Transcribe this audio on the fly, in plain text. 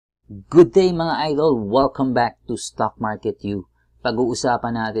Good day mga idol! Welcome back to Stock Market U.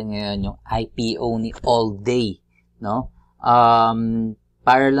 Pag-uusapan natin ngayon yung IPO ni ALL Day, no?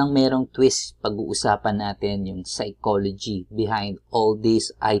 Para lang merong twist, pag-uusapan natin yung psychology behind ALL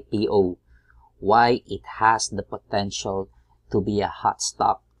Day's IPO. Why it has the potential to be a hot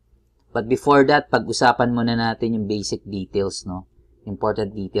stock. But before that, pag-usapan muna natin yung basic details, no?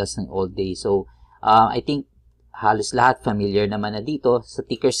 Important details ng ALL Day. So, I think halos lahat familiar naman na dito. Sa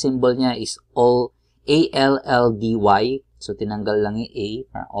ticker symbol niya is ALLDY. So, tinanggal lang yung A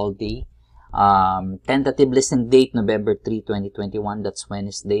para ALL Day. Tentative listing date, November 3, 2021. That's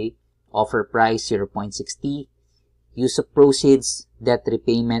Wednesday. Offer price, 0.60. Use of proceeds, debt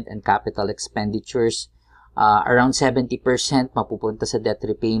repayment, and capital expenditures. Around 70% mapupunta sa debt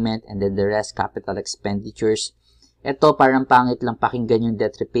repayment and then the rest capital expenditures. Ito, parang pangit lang pakinggan yung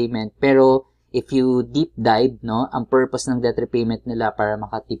debt repayment. Pero, if you deep dive, no, ang purpose ng debt repayment nila para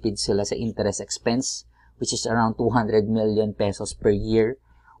makatipid sila sa interest expense, which is around 200 million pesos per year,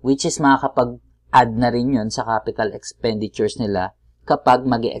 which is makakapag-add na rin yun sa capital expenditures nila kapag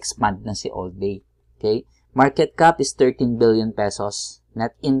mag-expand na si ALL Day. Okay? Market cap is 13 billion pesos.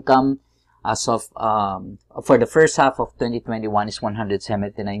 Net income as of, for the first half of 2021 is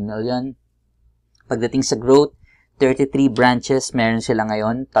 179 million. Pagdating sa growth, 33 branches meron sila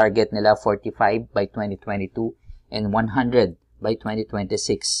ngayon. Target nila 45 by 2022 and 100 by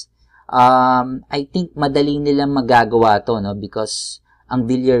 2026. I think madali nilang magagawa to, no? Because ang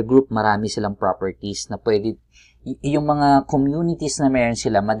Villar Group, marami silang properties na pwede, yung mga communities na meron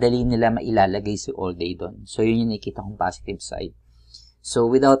sila, madali nila mailalagay si ALL Day doon. So, yun yung nakikita kong positive side. So,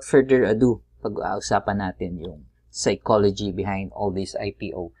 without further ado, pag-uusapan natin yung psychology behind ALL Day's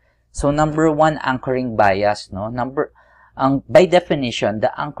IPO. So, number one, anchoring bias, no? By definition,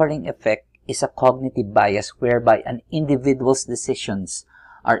 the anchoring effect is a cognitive bias whereby an individual's decisions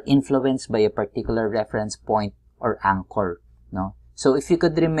are influenced by a particular reference point or anchor, no? So, if you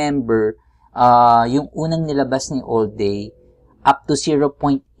could remember, yung unang nilabas ni ALL Day, up to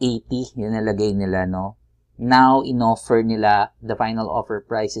 0.80, yun nalagay nila, no? Now, in-offer nila, the final offer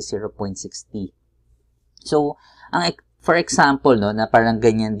price is 0.60. So, for example, no, na parang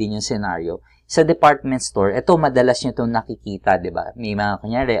ganyan din yung scenario, sa department store, ito madalas nyo itong nakikita, di ba? May mga,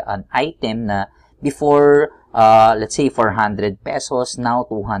 kunyari, an item na before, let's say, 400 pesos, now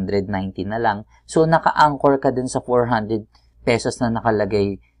 290 na lang. So, naka-anchor ka dun sa 400 pesos na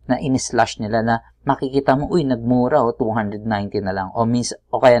nakalagay, na in-slash nila na makikita mo, uy, nagmura, 290 na lang. O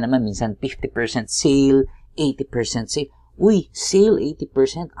kaya naman, minsan 50% sale, 80% sale. Uy, sale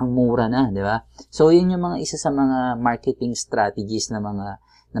 80%, ang mura na, di ba? So, yun yung mga isa sa mga marketing strategies na mga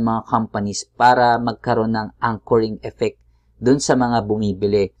companies para magkaroon ng anchoring effect dun sa mga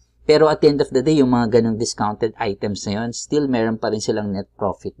bumibili. Pero at the end of the day, yung mga ganong discounted items na yun, still meron pa rin silang net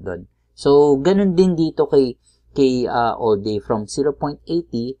profit dun. So, ganun din dito kay ALL Day. From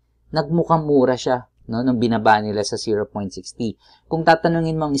 0.80, nagmukhang mura siya, no, nung binaba nila sa 0.60. Kung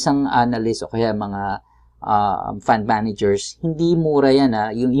tatanungin mong isang analyst o kaya mga fund managers, hindi mura yan,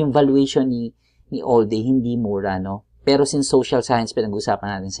 yung valuation ni ALL Day, hindi mura, no? Pero since social science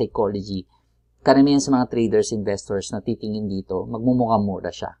pinag-usapan natin, psychology, karamihan sa mga traders, investors na titingin dito, magmumukhang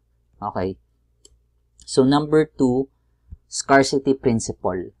mura siya. Okay? So, number two, scarcity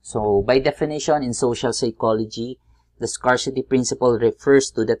principle. So, by definition, in social psychology, the scarcity principle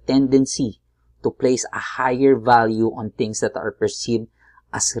refers to the tendency to place a higher value on things that are perceived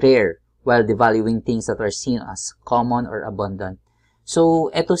as rare, while devaluing things that are seen as common or abundant. So,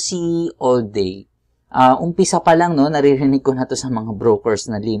 eto si ALL Day. Umpisa pa lang, no, naririnig ko na to sa mga brokers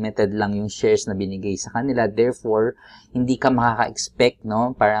na limited lang yung shares na binigay sa kanila. Therefore, hindi ka makaka-expect,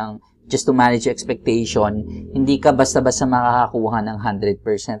 no, parang just to manage your expectation, hindi ka basta-basta makakakuha ng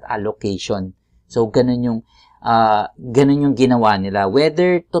 100% allocation. So, ganun yung ginawa nila.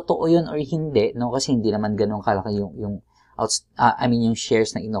 Whether totoo yun or hindi, no, kasi hindi naman ganun kalaki yung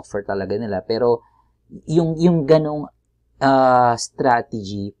shares na in-offer talaga nila. Pero, yung ganong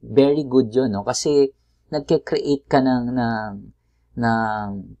strategy, very good yun, no? Kasi, nagka-create ka ng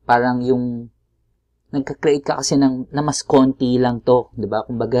parang nagka-create ka kasi na mas konti lang to, di ba?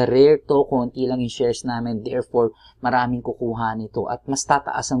 Kumbaga, rare to, konti lang yung shares namin, therefore, maraming kukuha nito at mas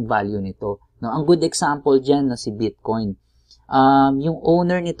tataas ang value nito, no? Ang good example dyan, no, si Bitcoin. Yung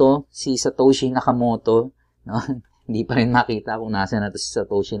owner nito, si Satoshi Nakamoto, no? Hindi pa rin makita kung nasa na to si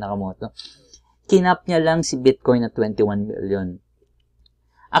Satoshi Nakamoto. Kinap niya lang si Bitcoin na 21 million.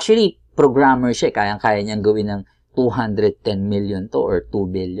 Actually, programmer siya, kayang-kaya niyang gawin ng 210 million to or 2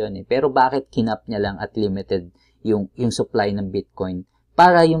 billion. Pero bakit kinap niya lang at limited yung supply ng Bitcoin?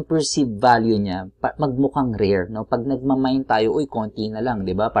 para yung perceived value niya magmukhang rare, no? Pag nagmamine tayo, uy, konti na lang,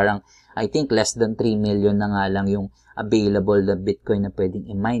 'di ba? Parang I think less than 3 million na nga lang yung available na Bitcoin na pwedeng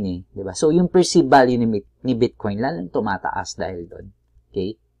i-mine eh, 'di ba? So yung perceived value ni Bitcoin lalong tumataas dahil doon.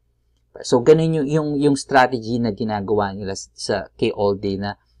 Okay? So ganun yung strategy na ginagawa nila sa kay All Day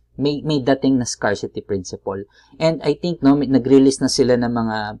na may dating na scarcity principle. And I think no, nag-release na sila ng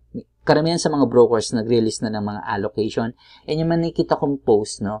mga karamihan sa mga brokers nag-release na ng mga allocation. And yung nakikita kong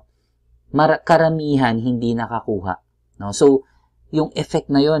post, no, karamihan hindi nakakuha, no. So yung effect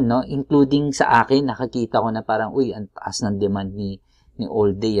na yon, no, including sa akin, nakakita ko na parang uy, ang taas ng demand ni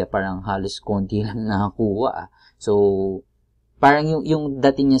All Day, parang halos konti lang nakakuha. So parang yung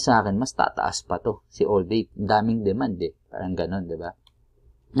dating niya sa akin, mas tataas pa to si All Day. Daming demand eh. Parang ganon, 'di ba?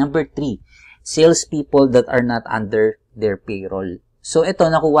 Number 3, salespeople that are not under their payroll. So, ito,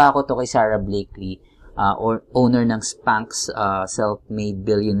 nakuha ko to kay Sarah Blakely, owner ng Spanx, self-made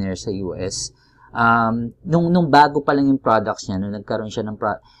billionaire sa US. Nung bago pa lang yung products niya, nung nagkaroon siya ng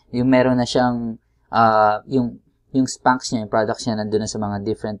yung meron na siyang, yung Spanx niya, yung products niya, nandun na sa mga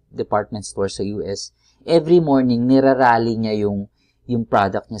different department stores sa US. Every morning, nirarally niya yung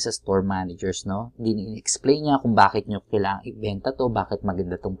product niya sa store managers, no? Explain niya kung bakit niyo kailangang ibenta to, bakit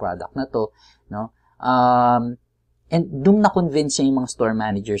maganda tong product na to, no? And doon na-convince niya yung mga store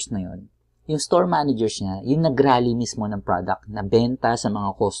managers na yun. Yung store managers niya, yung nag-rally mismo ng product na benta sa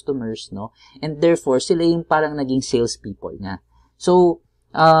mga customers, no? And therefore, sila yung parang naging salespeople niya. So,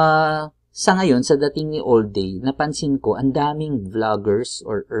 sa ngayon, sa dating ni All Day, napansin ko, ang daming vloggers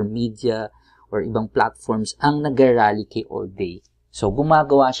or media or ibang platforms ang nag-rally kay All Day. So,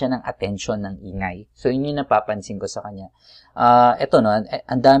 gumagawa siya ng attention ng ingay. So, yun yung napapansin ko sa kanya. Ito no,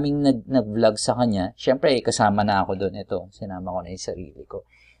 ang daming nag-vlog sa kanya. Siyempre, kasama na ako doon. Ito, sinama ko na yung sarili ko.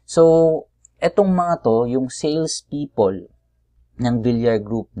 So, etong mga to, yung sales people ng Villar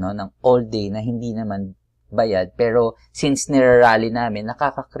Group, no, ng All Day na hindi naman bayad. Pero, since nirarally namin,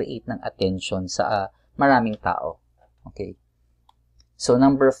 nakaka-create ng attention sa maraming tao. Okay. So,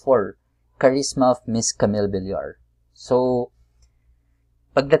 number 4, charisma of Miss Camille Villar. So,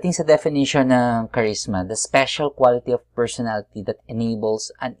 pagdating sa definition ng charisma, the special quality of personality that enables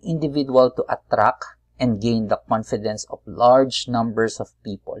an individual to attract and gain the confidence of large numbers of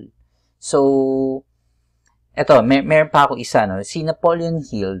people. So, eto, meron pa ako isa, no? Si Napoleon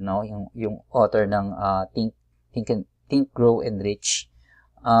Hill, no? Yung author ng Think, Grow, and Rich.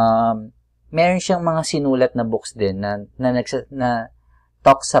 Meron siyang mga sinulat na books din na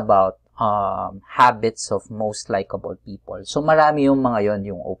talks about habits of most likable people. So, marami yung mga yon,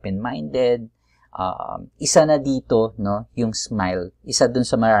 yung open-minded, isa na dito, no, yung smile. Isa dun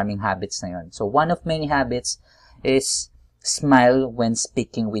sa maraming habits na yon. So, one of many habits is smile when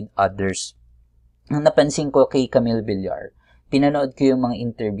speaking with others. Ang napansin ko kay Camille Villar, pinanood ko yung mga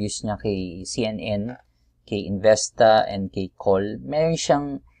interviews niya kay CNN, kay Investa, and kay Call. Meron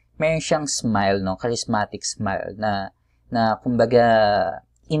siyang smile, no, charismatic smile na kumbaga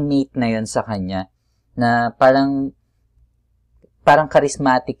innate na yon sa kanya, na parang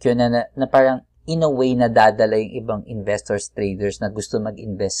charismatic yun, na parang in a way na dadala yung ibang investors, traders na gusto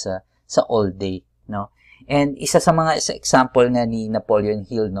mag-invest sa All Day, no? And isa sa mga example nga ni Napoleon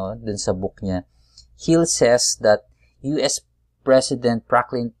Hill, no, dun sa book niya, Hill says that US President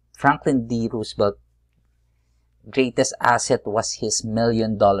Franklin D. Roosevelt greatest asset was his $1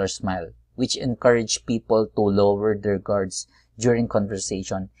 million smile, which encouraged people to lower their guards during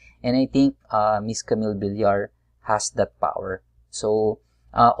conversation. And I think Miss Camille Villar has that power. So,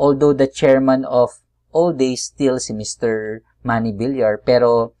 although the chairman of All Day still si Mr. Manny Villar,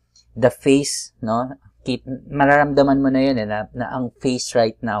 pero the face, no, mararamdaman mo na yun na ang face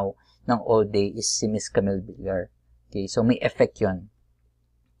right now ng All Day is si Miss Camille Villar. Okay, so may effect yun.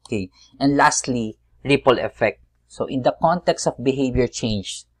 Okay, and lastly, ripple effect. So, in the context of behavior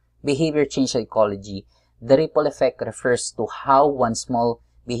change psychology, the ripple effect refers to how one small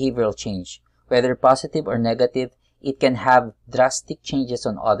behavioral change, whether positive or negative, it can have drastic changes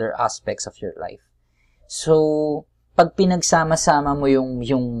on other aspects of your life. So, pag pinagsama-sama mo yung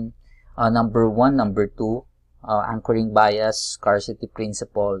number 1, number 2, anchoring bias, scarcity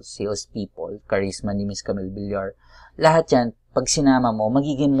principle, salespeople, charisma ni Miss Camille Villar, lahat yan, pag sinama mo,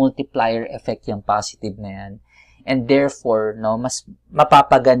 magiging multiplier effect yung positive na yan. And therefore, no, mas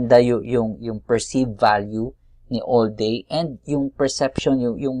mapapaganda yung perceived value ni All Day and yung perception,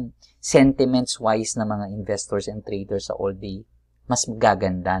 yung sentiments wise na mga investors and traders sa All Day, mas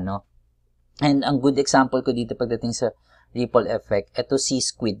gaganda, no? And ang good example ko dito pagdating sa ripple effect, ito si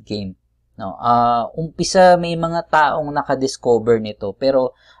Squid Game, no? Umpisa may mga taong nakadiscover nito,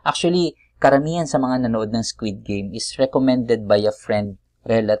 pero actually karamihan sa mga nanood ng Squid Game is recommended by a friend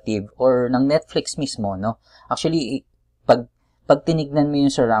relative, or ng Netflix mismo, no? Actually, pag tinignan mo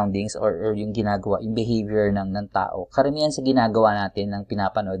yung surroundings or yung ginagawa, yung behavior ng tao, karamihan sa ginagawa natin, ng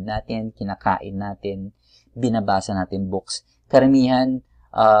pinapanood natin, kinakain natin, binabasa natin books, karamihan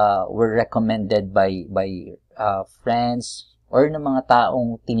were recommended by friends or ng mga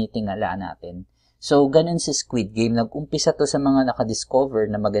taong tinitingala natin. So, ganun sa Squid Game. Nag-umpisa to sa mga nakadiscover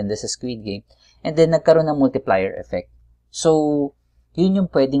na maganda sa Squid Game, and then nagkaroon ng multiplier effect. So, yun yung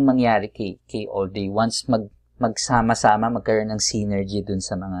pwedeng mangyari kay All Day once magsama-sama, magkaroon ng synergy dun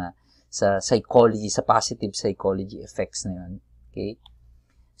sa mga, sa psychology, sa positive psychology effects na yun. Okay?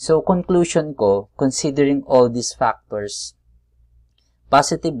 So, conclusion ko, considering all these factors,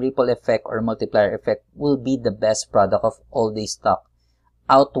 positive ripple effect or multiplier effect will be the best product of all-day stock,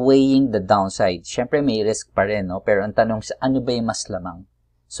 outweighing the downside. Siyempre, may risk pa rin, no? Pero ang tanong sa ano ba yung mas lamang?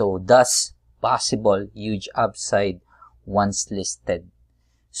 So, thus, possible huge upside once listed.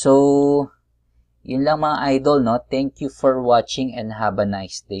 So, yun lang mga idol, no? Thank you for watching and have a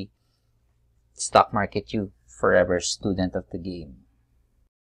nice day. Stock market you, forever student of the game.